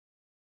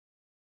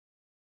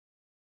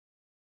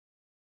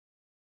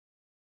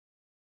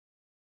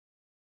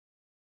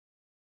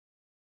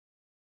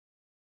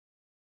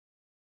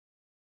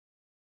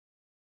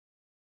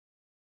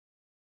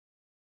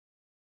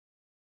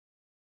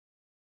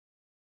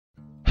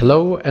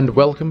Hello and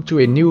welcome to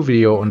a new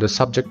video on the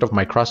subject of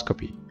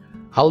microscopy.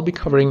 I'll be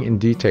covering in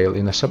detail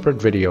in a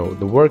separate video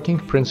the working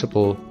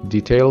principle,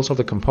 details of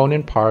the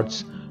component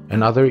parts,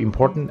 and other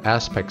important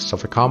aspects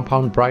of a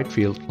compound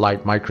brightfield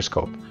light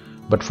microscope.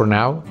 But for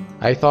now,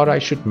 I thought I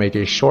should make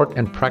a short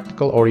and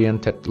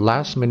practical-oriented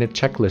last-minute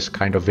checklist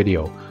kind of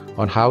video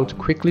on how to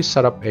quickly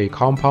set up a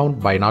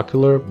compound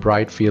binocular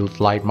brightfield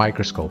light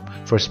microscope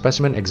for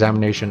specimen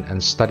examination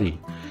and study.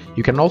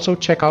 You can also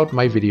check out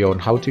my video on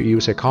how to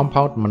use a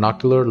compound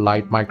monocular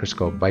light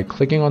microscope by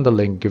clicking on the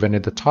link given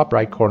in the top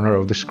right corner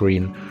of the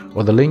screen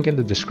or the link in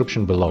the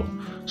description below.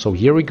 So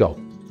here we go.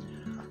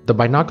 The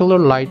binocular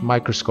light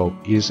microscope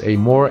is a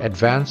more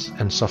advanced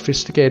and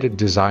sophisticated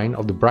design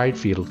of the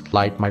brightfield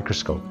light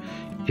microscope.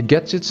 It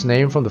gets its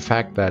name from the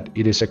fact that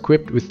it is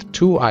equipped with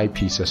two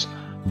eyepieces,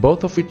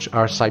 both of which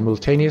are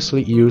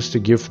simultaneously used to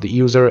give the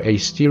user a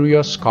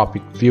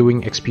stereoscopic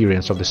viewing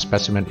experience of the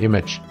specimen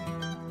image.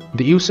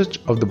 The usage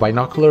of the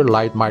binocular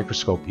light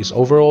microscope is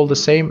overall the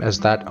same as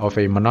that of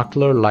a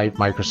monocular light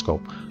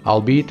microscope,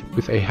 albeit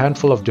with a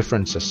handful of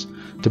differences.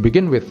 To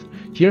begin with,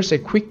 here's a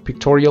quick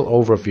pictorial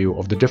overview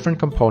of the different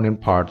component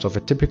parts of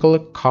a typical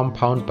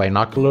compound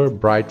binocular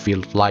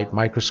brightfield light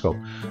microscope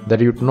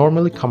that you'd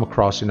normally come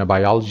across in a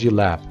biology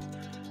lab.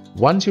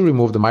 Once you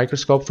remove the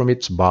microscope from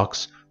its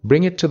box,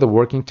 bring it to the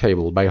working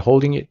table by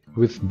holding it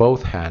with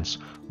both hands,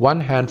 one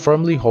hand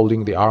firmly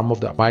holding the arm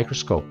of the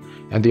microscope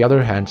and the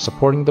other hand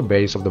supporting the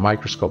base of the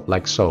microscope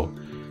like so.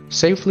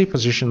 Safely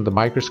position the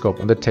microscope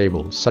on the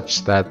table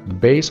such that the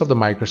base of the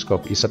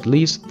microscope is at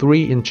least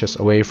 3 inches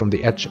away from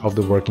the edge of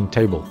the working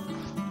table.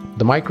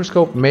 The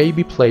microscope may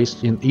be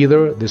placed in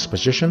either this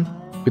position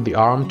with the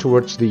arm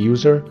towards the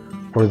user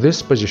or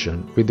this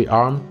position with the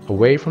arm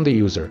away from the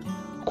user.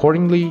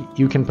 Accordingly,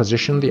 you can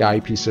position the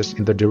eyepieces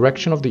in the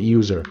direction of the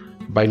user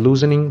by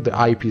loosening the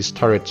eyepiece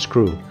turret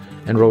screw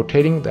and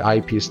rotating the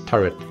eyepiece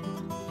turret.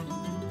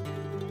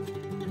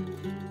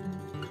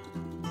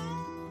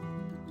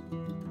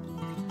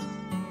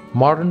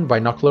 Modern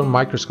binocular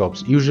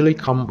microscopes usually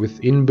come with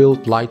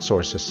inbuilt light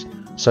sources,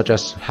 such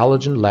as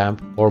halogen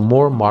lamp or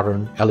more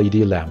modern LED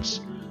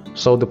lamps,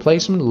 so the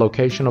placement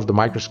location of the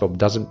microscope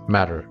doesn't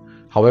matter.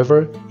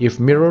 However, if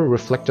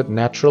mirror-reflected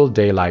natural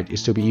daylight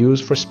is to be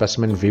used for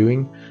specimen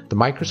viewing, the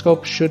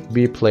microscope should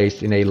be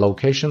placed in a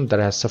location that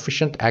has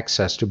sufficient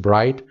access to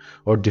bright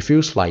or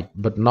diffuse light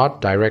but not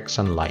direct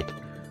sunlight.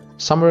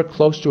 Somewhere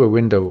close to a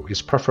window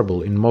is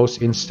preferable in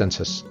most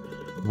instances.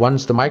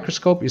 Once the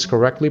microscope is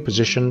correctly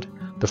positioned,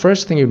 the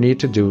first thing you need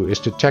to do is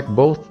to check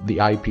both the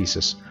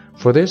eyepieces.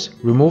 For this,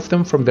 remove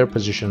them from their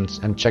positions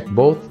and check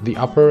both the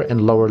upper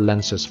and lower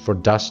lenses for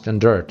dust and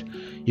dirt.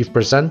 If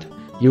present,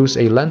 use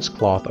a lens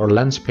cloth or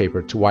lens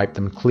paper to wipe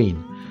them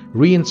clean.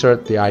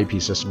 Reinsert the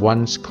eyepieces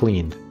once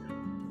cleaned.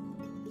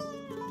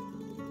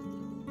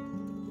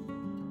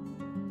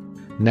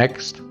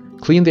 Next,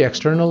 clean the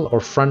external or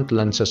front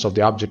lenses of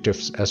the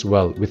objectives as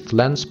well with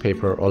lens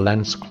paper or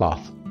lens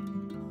cloth.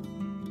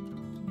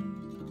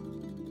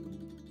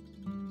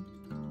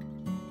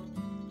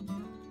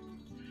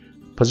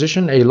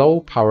 Position a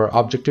low-power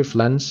objective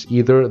lens,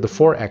 either the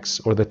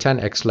 4x or the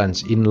 10x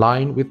lens, in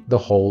line with the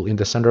hole in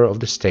the center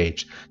of the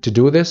stage. To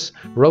do this,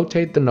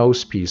 rotate the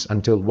nose piece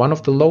until one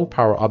of the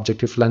low-power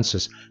objective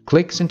lenses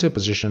clicks into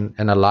position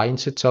and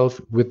aligns itself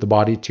with the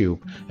body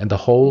tube and the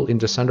hole in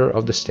the center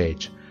of the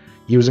stage.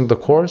 Using the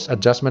coarse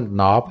adjustment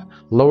knob,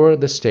 lower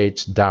the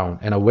stage down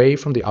and away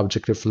from the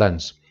objective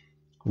lens.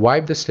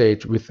 Wipe the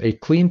stage with a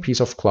clean piece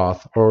of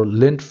cloth or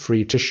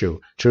lint-free tissue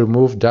to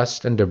remove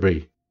dust and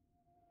debris.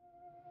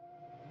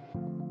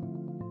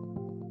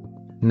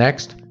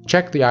 Next,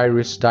 check the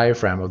iris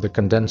diaphragm of the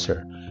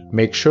condenser.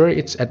 Make sure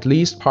it's at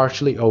least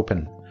partially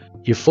open.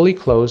 If fully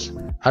closed,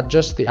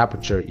 adjust the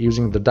aperture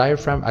using the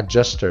diaphragm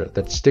adjuster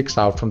that sticks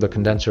out from the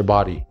condenser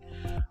body.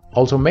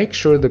 Also make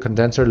sure the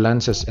condenser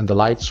lenses and the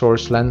light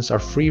source lens are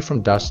free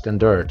from dust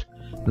and dirt.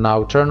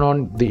 Now turn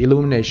on the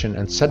illumination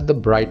and set the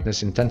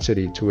brightness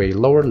intensity to a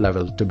lower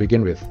level to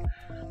begin with.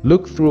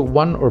 Look through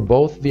one or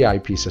both the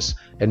eyepieces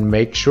and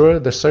make sure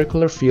the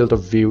circular field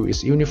of view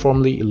is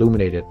uniformly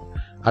illuminated.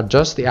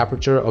 Adjust the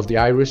aperture of the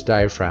iris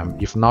diaphragm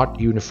if not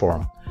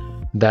uniform.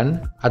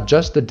 Then,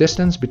 adjust the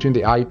distance between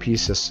the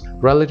eyepieces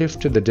relative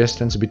to the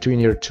distance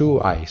between your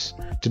two eyes.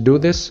 To do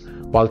this,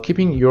 while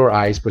keeping your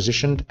eyes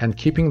positioned and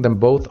keeping them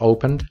both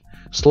opened,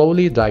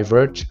 slowly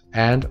diverge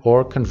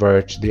and/or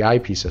converge the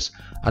eyepieces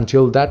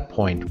until that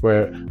point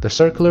where the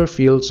circular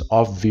fields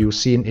of view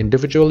seen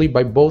individually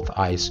by both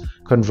eyes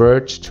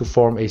converge to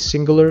form a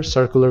singular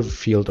circular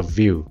field of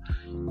view.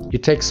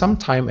 It takes some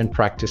time and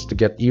practice to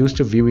get used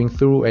to viewing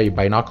through a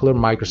binocular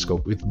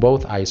microscope with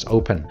both eyes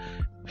open,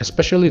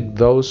 especially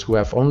those who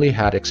have only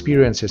had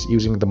experiences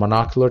using the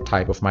monocular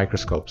type of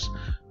microscopes.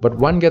 But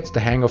one gets the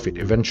hang of it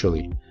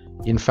eventually.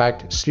 In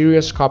fact,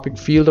 stereoscopic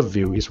field of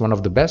view is one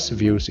of the best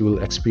views you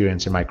will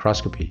experience in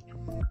microscopy.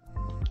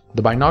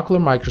 The binocular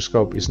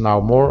microscope is now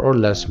more or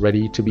less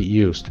ready to be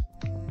used.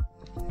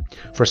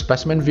 For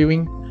specimen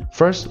viewing,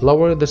 first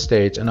lower the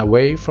stage and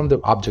away from the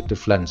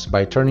objective lens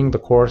by turning the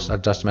coarse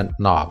adjustment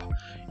knob.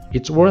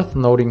 It's worth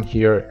noting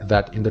here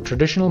that in the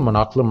traditional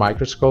monocular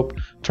microscope,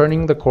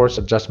 turning the coarse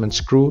adjustment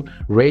screw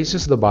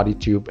raises the body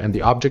tube and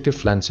the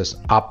objective lenses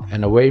up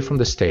and away from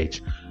the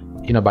stage.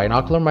 In a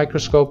binocular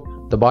microscope,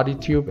 the body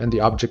tube and the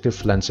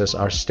objective lenses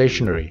are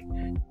stationary.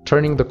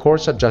 Turning the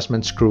coarse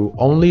adjustment screw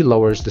only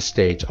lowers the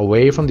stage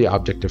away from the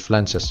objective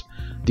lenses.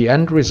 The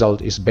end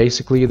result is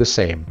basically the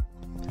same.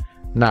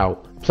 Now,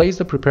 place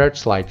the prepared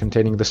slide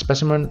containing the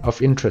specimen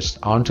of interest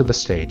onto the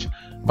stage.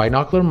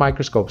 Binocular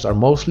microscopes are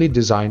mostly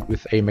designed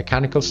with a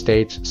mechanical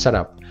stage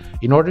setup.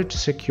 In order to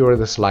secure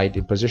the slide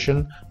in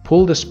position,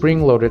 pull the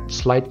spring-loaded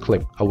slide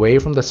clip away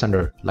from the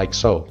center, like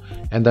so,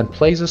 and then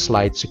place the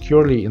slide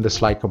securely in the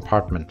slide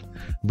compartment.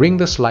 Bring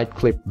the slide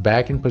clip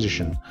back in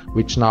position,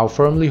 which now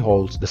firmly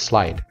holds the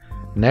slide.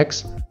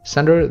 Next,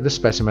 center the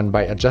specimen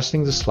by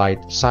adjusting the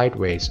slide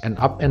sideways and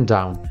up and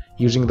down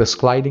using the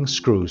sliding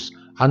screws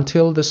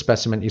until the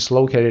specimen is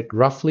located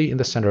roughly in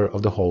the center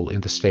of the hole in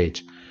the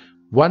stage.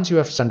 Once you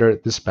have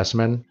centered the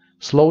specimen,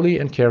 slowly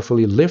and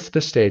carefully lift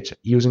the stage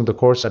using the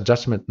coarse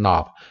adjustment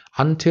knob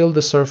until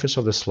the surface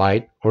of the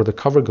slide or the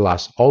cover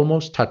glass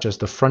almost touches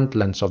the front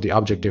lens of the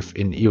objective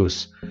in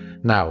use.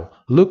 Now,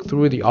 look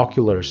through the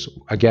oculars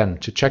again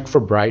to check for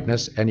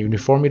brightness and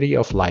uniformity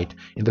of light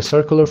in the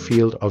circular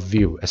field of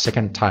view a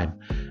second time.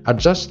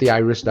 Adjust the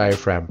iris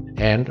diaphragm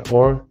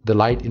and/or the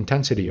light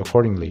intensity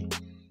accordingly.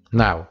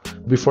 Now,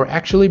 before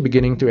actually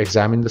beginning to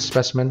examine the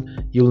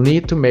specimen, you'll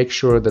need to make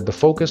sure that the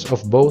focus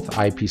of both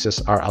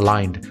eyepieces are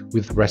aligned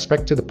with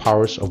respect to the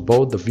powers of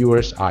both the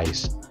viewer's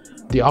eyes.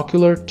 The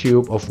ocular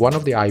tube of one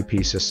of the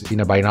eyepieces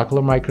in a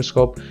binocular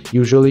microscope,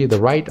 usually the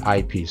right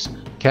eyepiece,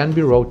 can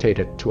be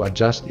rotated to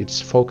adjust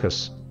its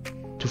focus.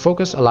 To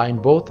focus align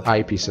both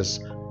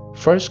eyepieces,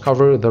 first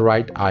cover the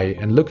right eye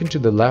and look into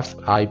the left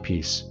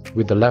eyepiece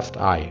with the left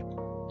eye.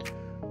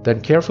 Then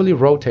carefully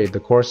rotate the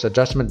coarse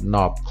adjustment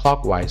knob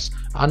clockwise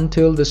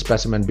until the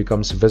specimen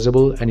becomes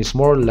visible and is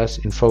more or less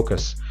in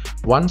focus.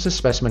 Once the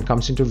specimen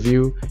comes into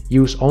view,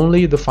 use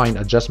only the fine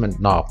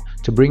adjustment knob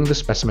to bring the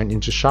specimen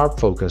into sharp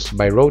focus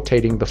by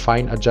rotating the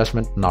fine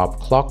adjustment knob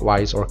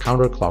clockwise or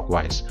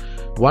counterclockwise.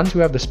 Once you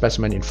have the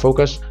specimen in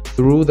focus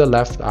through the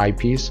left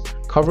eyepiece,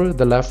 cover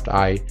the left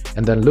eye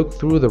and then look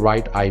through the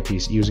right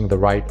eyepiece using the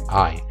right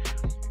eye.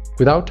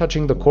 Without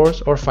touching the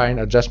coarse or fine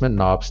adjustment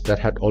knobs that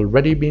had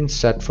already been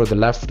set for the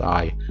left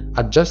eye,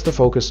 adjust the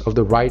focus of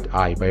the right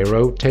eye by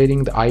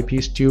rotating the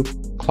eyepiece tube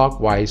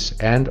clockwise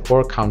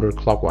and/or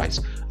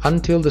counterclockwise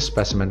until the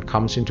specimen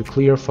comes into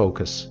clear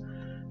focus.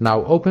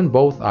 Now open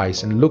both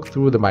eyes and look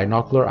through the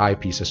binocular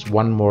eyepieces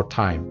one more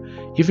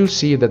time. If you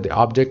see that the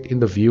object in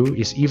the view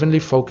is evenly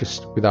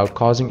focused without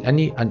causing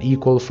any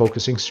unequal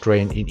focusing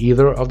strain in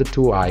either of the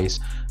two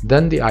eyes,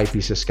 then the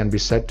eyepieces can be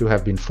said to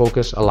have been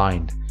focus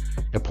aligned.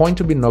 A point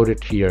to be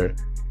noted here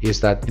is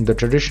that in the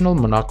traditional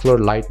monocular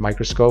light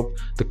microscope,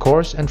 the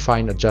coarse and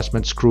fine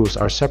adjustment screws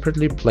are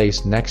separately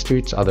placed next to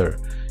each other.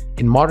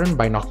 In modern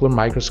binocular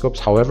microscopes,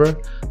 however,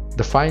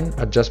 the fine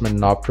adjustment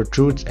knob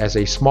protrudes as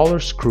a smaller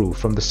screw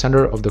from the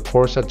center of the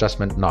coarse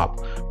adjustment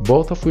knob,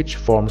 both of which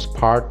forms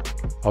part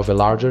of a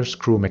larger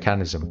screw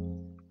mechanism.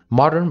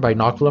 Modern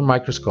binocular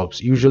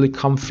microscopes usually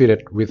come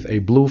fitted with a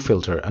blue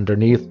filter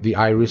underneath the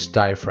iris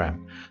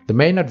diaphragm. The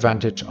main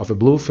advantage of a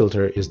blue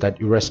filter is that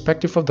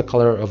irrespective of the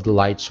color of the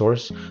light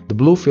source, the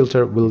blue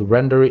filter will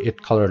render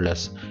it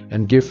colorless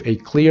and give a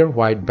clear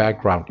white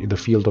background in the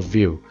field of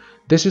view.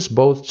 This is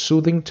both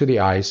soothing to the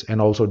eyes and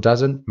also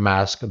doesn't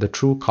mask the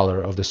true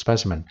color of the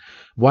specimen.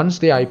 Once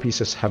the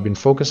eyepieces have been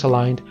focus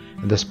aligned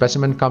and the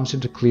specimen comes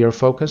into clear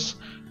focus,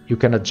 you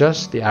can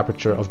adjust the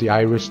aperture of the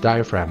iris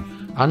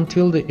diaphragm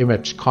until the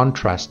image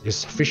contrast is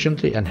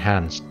sufficiently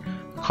enhanced.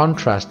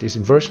 Contrast is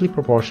inversely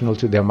proportional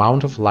to the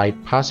amount of light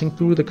passing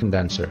through the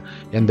condenser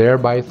and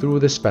thereby through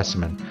the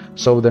specimen.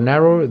 So the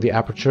narrower the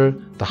aperture,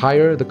 the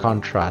higher the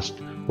contrast,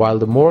 while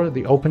the more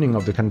the opening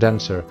of the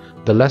condenser,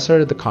 the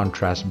lesser the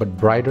contrast but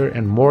brighter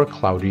and more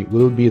cloudy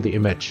will be the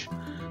image.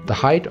 The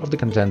height of the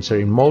condenser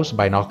in most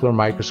binocular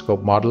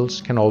microscope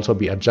models can also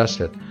be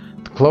adjusted.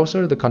 The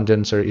closer the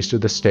condenser is to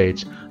the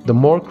stage, the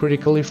more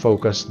critically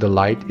focused the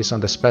light is on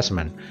the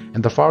specimen,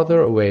 and the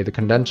farther away the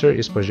condenser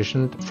is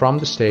positioned from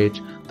the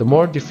stage, the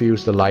more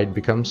diffuse the light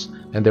becomes,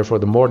 and therefore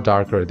the more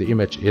darker the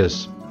image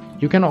is.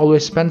 You can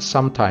always spend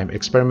some time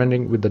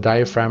experimenting with the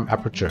diaphragm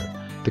aperture,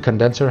 the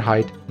condenser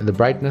height, and the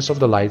brightness of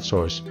the light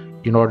source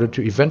in order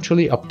to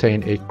eventually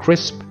obtain a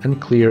crisp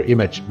and clear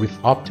image with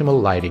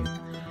optimal lighting.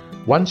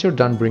 Once you're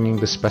done bringing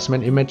the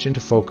specimen image into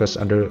focus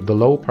under the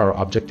low power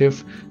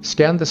objective,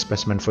 scan the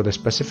specimen for the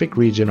specific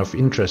region of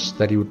interest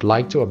that you would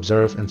like to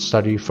observe and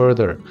study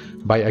further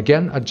by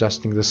again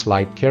adjusting the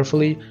slide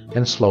carefully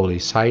and slowly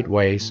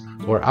sideways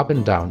or up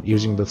and down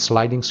using the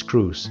sliding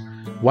screws.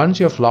 Once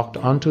you have locked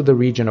onto the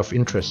region of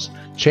interest,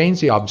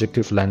 change the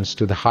objective lens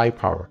to the high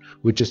power,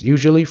 which is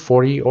usually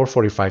 40 or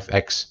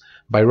 45x,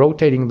 by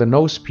rotating the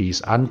nose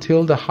piece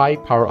until the high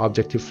power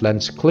objective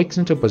lens clicks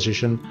into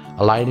position,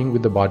 aligning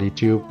with the body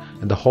tube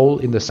and the hole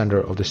in the center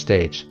of the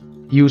stage.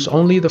 Use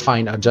only the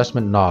fine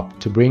adjustment knob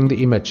to bring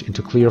the image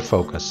into clear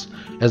focus,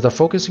 as the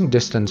focusing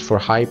distance for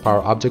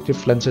high-power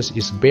objective lenses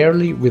is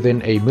barely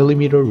within a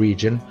millimeter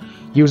region.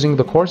 Using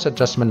the coarse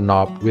adjustment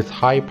knob with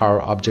high-power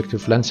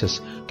objective lenses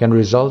can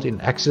result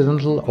in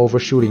accidental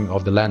overshooting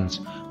of the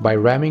lens by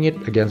ramming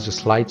it against a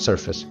slide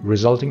surface,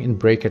 resulting in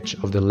breakage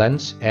of the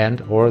lens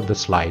and/or the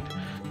slide.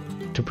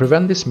 To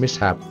prevent this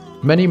mishap,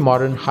 many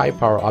modern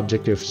high-power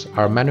objectives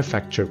are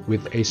manufactured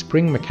with a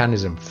spring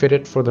mechanism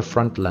fitted for the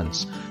front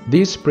lens.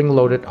 These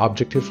spring-loaded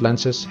objective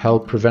lenses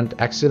help prevent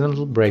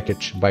accidental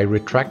breakage by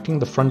retracting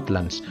the front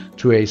lens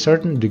to a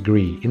certain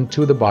degree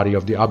into the body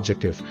of the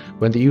objective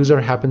when the user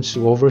happens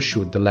to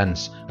overshoot the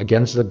lens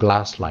against the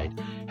glass slide.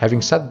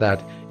 Having said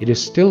that, it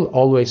is still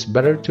always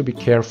better to be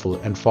careful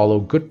and follow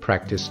good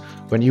practice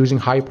when using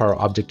high-power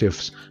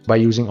objectives by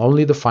using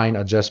only the fine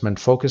adjustment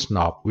focus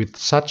knob with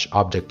such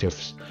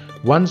objectives.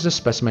 Once the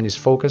specimen is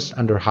focused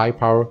under high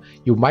power,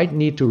 you might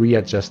need to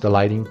readjust the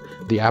lighting,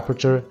 the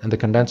aperture, and the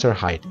condenser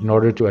height in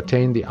order to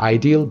attain the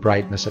ideal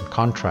brightness and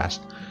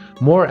contrast.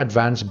 More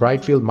advanced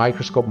brightfield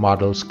microscope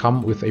models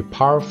come with a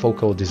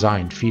parafocal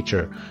design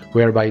feature,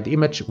 whereby the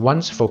image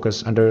once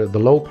focused under the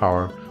low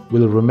power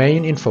will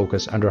remain in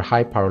focus under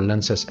high power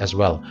lenses as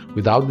well,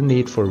 without the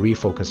need for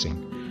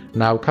refocusing.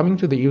 Now, coming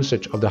to the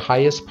usage of the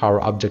highest power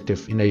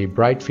objective in a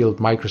brightfield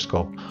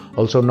microscope,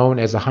 also known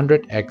as a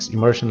 100x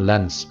immersion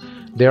lens.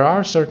 There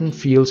are certain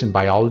fields in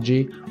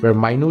biology where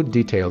minute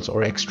details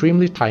or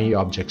extremely tiny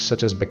objects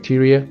such as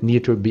bacteria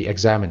need to be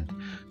examined.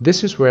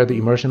 This is where the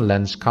immersion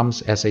lens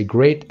comes as a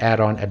great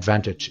add-on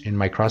advantage in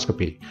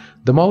microscopy.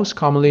 The most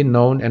commonly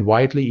known and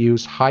widely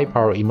used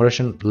high-power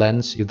immersion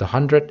lens is the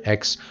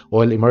 100x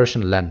oil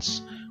immersion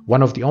lens.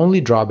 One of the only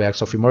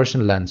drawbacks of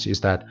immersion lens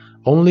is that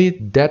only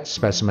dead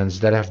specimens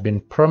that have been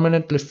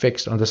permanently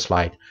fixed on the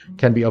slide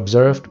can be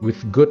observed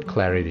with good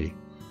clarity.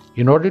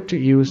 In order to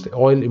use the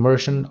oil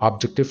immersion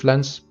objective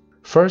lens,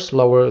 first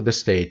lower the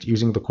stage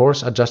using the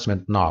coarse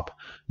adjustment knob,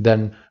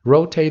 then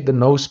rotate the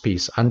nose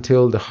piece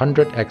until the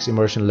 100x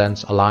immersion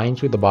lens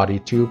aligns with the body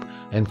tube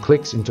and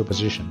clicks into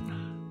position.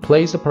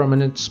 Place the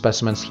permanent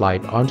specimen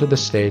slide onto the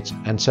stage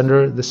and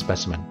center the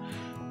specimen.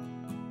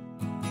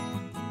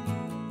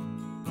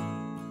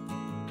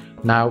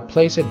 Now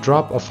place a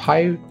drop of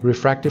high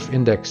refractive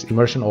index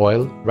immersion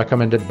oil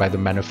recommended by the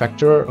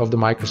manufacturer of the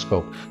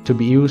microscope to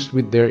be used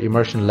with their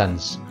immersion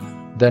lens.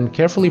 Then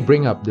carefully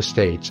bring up the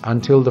stage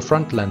until the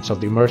front lens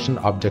of the immersion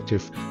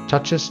objective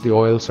touches the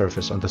oil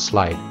surface on the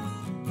slide.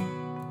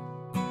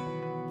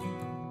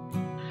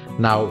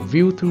 Now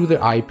view through the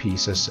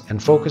eyepieces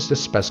and focus the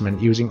specimen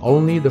using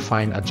only the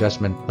fine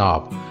adjustment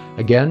knob.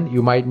 Again,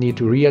 you might need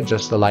to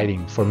readjust the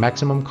lighting for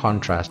maximum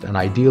contrast and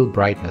ideal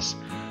brightness.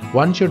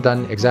 Once you're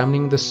done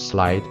examining the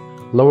slide,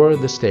 lower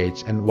the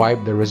stage and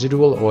wipe the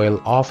residual oil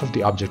off of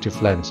the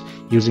objective lens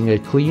using a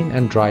clean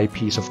and dry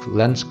piece of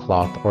lens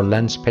cloth or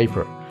lens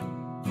paper.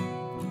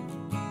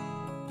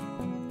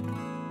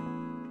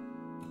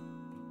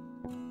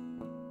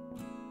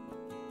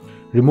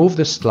 Remove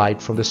the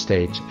slide from the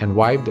stage and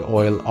wipe the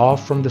oil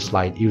off from the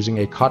slide using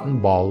a cotton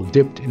ball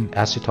dipped in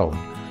acetone.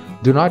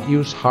 Do not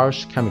use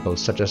harsh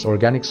chemicals such as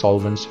organic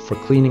solvents for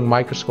cleaning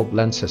microscope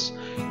lenses.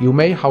 You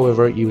may,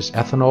 however, use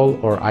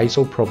ethanol or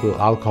isopropyl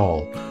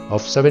alcohol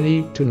of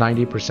 70 to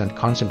 90%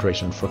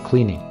 concentration for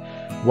cleaning.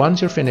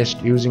 Once you're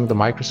finished using the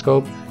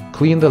microscope,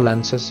 clean the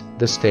lenses,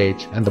 the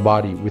stage, and the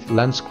body with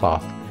lens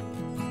cloth.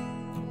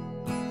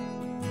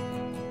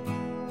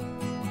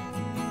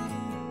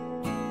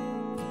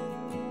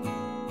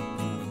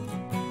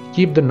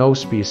 Keep the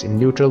nose piece in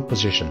neutral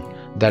position,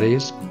 that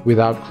is,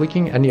 without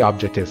clicking any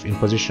objective in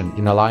position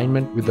in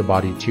alignment with the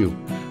body tube.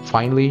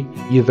 Finally,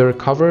 either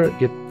cover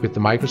it with the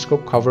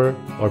microscope cover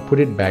or put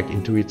it back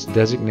into its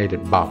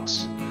designated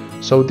box.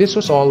 So this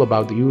was all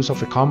about the use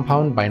of a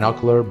compound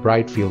binocular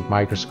brightfield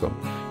microscope.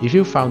 If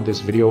you found this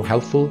video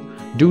helpful,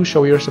 do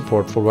show your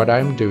support for what I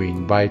am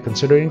doing by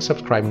considering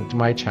subscribing to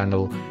my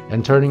channel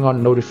and turning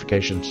on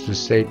notifications to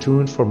stay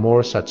tuned for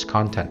more such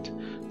content.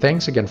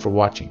 Thanks again for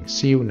watching.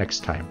 See you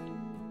next time.